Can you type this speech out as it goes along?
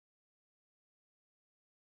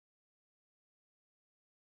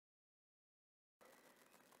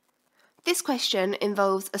This question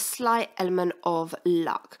involves a slight element of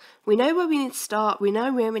luck. We know where we need to start, we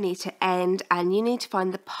know where we need to end, and you need to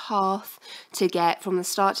find the path to get from the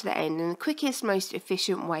start to the end in the quickest, most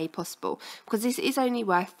efficient way possible, because this is only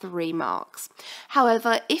worth 3 marks.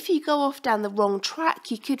 However, if you go off down the wrong track,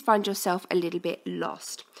 you could find yourself a little bit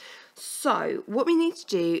lost. So what we need to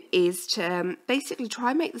do is to basically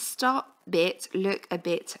try and make the start bit look a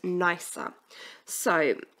bit nicer.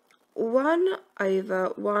 So 1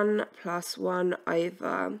 over 1 plus 1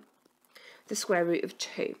 over the square root of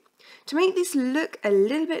 2. To make this look a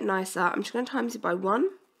little bit nicer, I'm just going to times it by 1.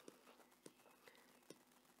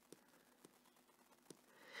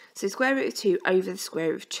 So square root of 2 over the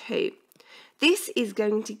square root of 2. This is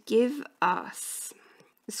going to give us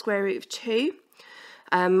the square root of 2.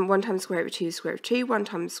 1 times the square root of 2 is the square root of 2. 1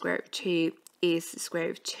 times the square root of 2 is the square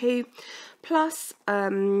root of 2. Plus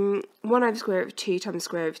 1 over the square root of 2 times the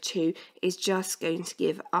square root of 2 is just going to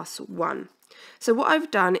give us 1. So what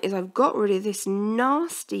I've done is I've got rid of this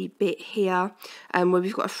nasty bit here where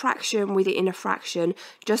we've got a fraction with it in a fraction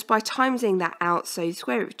just by timesing that out. So the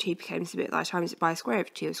square root of 2 becomes the bit that I times it by square root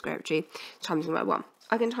of 2 or square root of 2 times it by 1.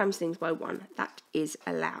 I can times things by 1. That is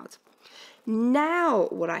allowed. Now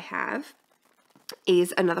what I have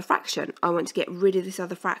is another fraction. I want to get rid of this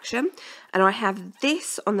other fraction, and I have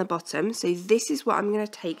this on the bottom, so this is what I'm going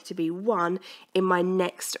to take to be 1 in my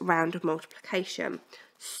next round of multiplication.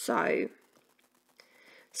 So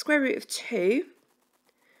square root of 2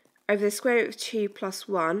 over the square root of 2 plus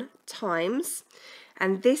 1 times,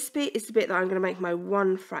 and this bit is the bit that I'm going to make my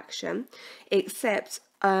 1 fraction, except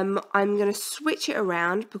I'm going to switch it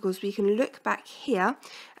around because we can look back here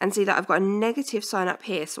and see that I've got a negative sign up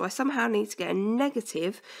here. So I somehow need to get a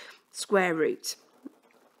negative square root.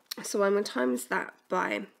 So I'm going to times that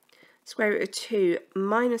by square root of 2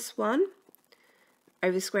 minus 1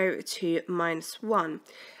 over the square root of 2 minus 1.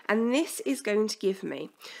 And this is going to give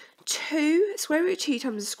me 2, square root of 2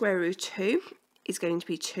 times the square root of 2 is going to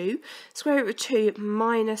be 2. Square root of 2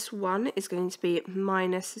 minus 1 is going to be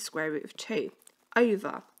minus the square root of 2.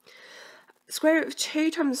 Over square root of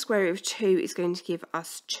 2 times the square root of 2 is going to give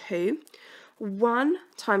us 2. 1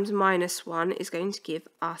 times minus 1 is going to give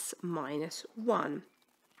us minus 1.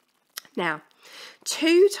 Now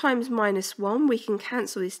 2 times minus 1, we can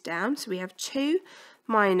cancel this down, so we have 2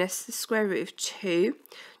 minus the square root of 2.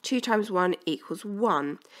 2 times 1 equals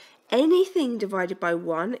 1. Anything divided by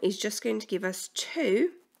 1 is just going to give us 2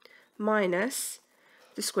 minus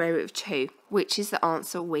the square root of 2, which is the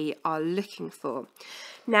answer we are looking for.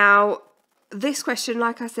 Now, this question,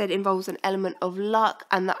 like I said, involves an element of luck,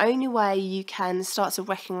 and the only way you can start to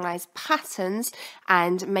recognise patterns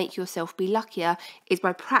and make yourself be luckier is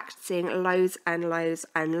by practicing loads and loads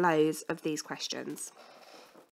and loads of these questions.